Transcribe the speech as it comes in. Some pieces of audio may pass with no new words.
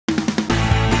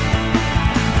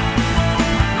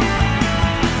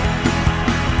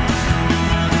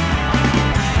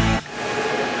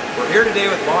here today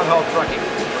with Long Haul Trucking.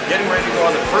 We're getting ready to go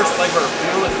on the first leg of our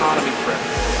fuel economy trip.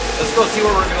 Let's go see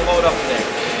what we're going to load up today.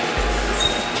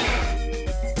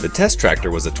 The test tractor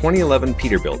was a 2011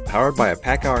 Peterbilt powered by a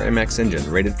Paccar MX engine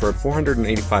rated for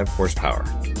 485 horsepower.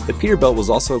 The Peterbilt was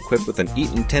also equipped with an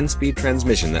Eaton 10-speed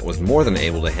transmission that was more than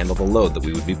able to handle the load that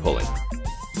we would be pulling.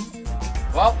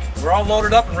 Well, we're all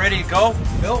loaded up and ready to go.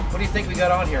 Bill, what do you think we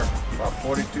got on here? About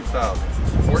 42,000.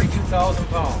 42,000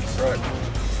 pounds. Correct.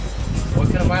 What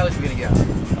kind of mileage are we going to get?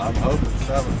 I'm hoping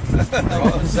 7. You're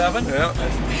hoping 7? Yeah.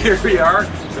 Here we are,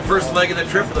 the first leg of the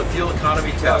trip for the fuel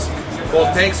economy test.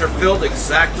 Both tanks are filled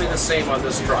exactly the same on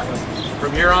this truck.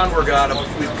 From here on, we've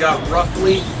got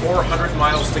roughly 400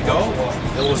 miles to go,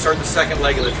 and we'll start the second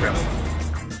leg of the trip.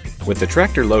 With the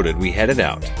tractor loaded, we headed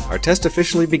out. Our test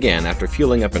officially began after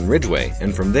fueling up in Ridgeway,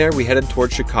 and from there we headed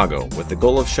toward Chicago with the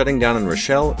goal of shutting down in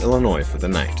Rochelle, Illinois for the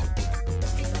night.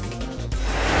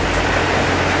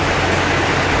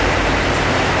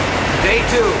 Day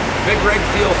 2, big rig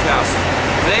fuel test.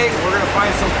 Today we're going to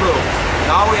find some proof.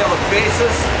 Now we have a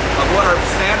basis of what our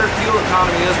standard fuel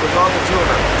economy is without the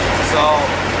tuner. So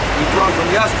we've gone from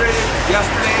yesterday to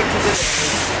today,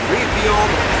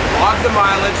 refueled, logged the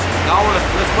mileage. Now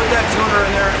let's put that tuner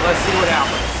in there and let's see what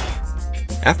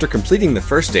happens. After completing the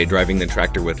first day driving the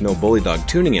tractor with no bully dog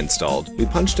tuning installed, we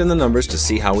punched in the numbers to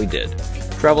see how we did.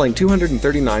 Traveling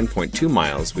 239.2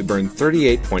 miles, we burned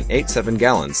 38.87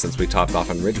 gallons since we topped off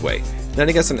on Ridgeway,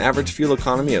 netting us an average fuel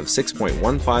economy of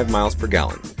 6.15 miles per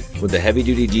gallon. Would the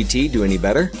heavy-duty GT do any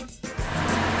better?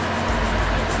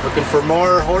 Looking for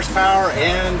more horsepower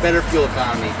and better fuel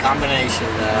economy. Combination,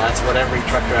 that's what every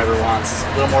truck driver wants.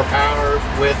 A little more power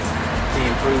with the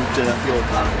improved fuel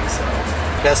economy, so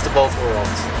best of both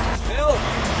worlds. Bill,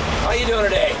 how you doing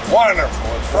today?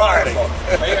 Wonderful. It's Friday.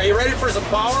 Are you ready for some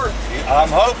power? I'm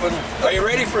hoping. Are you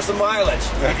ready for some mileage?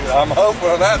 I'm hoping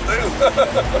on that too.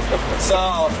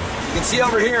 So, you can see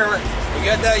over here, we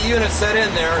got that unit set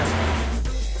in there.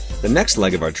 The next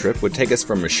leg of our trip would take us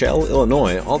from Rochelle,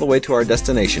 Illinois, all the way to our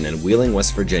destination in Wheeling,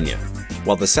 West Virginia.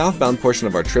 While the southbound portion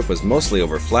of our trip was mostly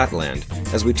over flat land,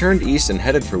 as we turned east and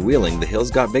headed for Wheeling, the hills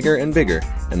got bigger and bigger,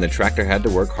 and the tractor had to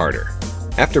work harder.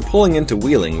 After pulling into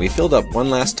Wheeling, we filled up one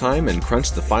last time and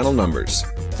crunched the final numbers.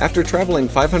 After traveling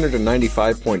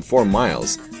 595.4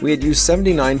 miles, we had used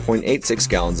 79.86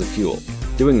 gallons of fuel.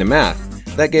 Doing the math,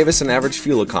 that gave us an average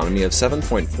fuel economy of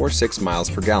 7.46 miles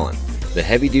per gallon. The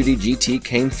heavy-duty GT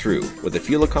came through with a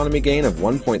fuel economy gain of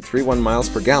 1.31 miles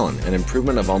per gallon, an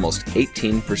improvement of almost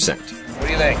 18%. What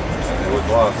do you think? It was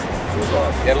awesome. It was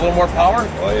awesome. Get a little more power?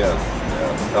 Oh yes.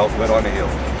 Yeah. Felt good on the hill.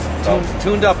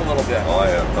 Tuned up a little bit. Oh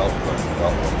yeah. Felt good.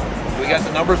 Felt good. We got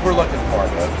the numbers we're looking for.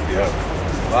 Yeah.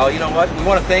 Well, you know what? We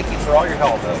want to thank you for all your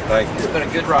help. Thank you. It's been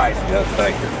a good ride. Yes,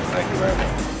 thank you. Thank you very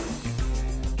much.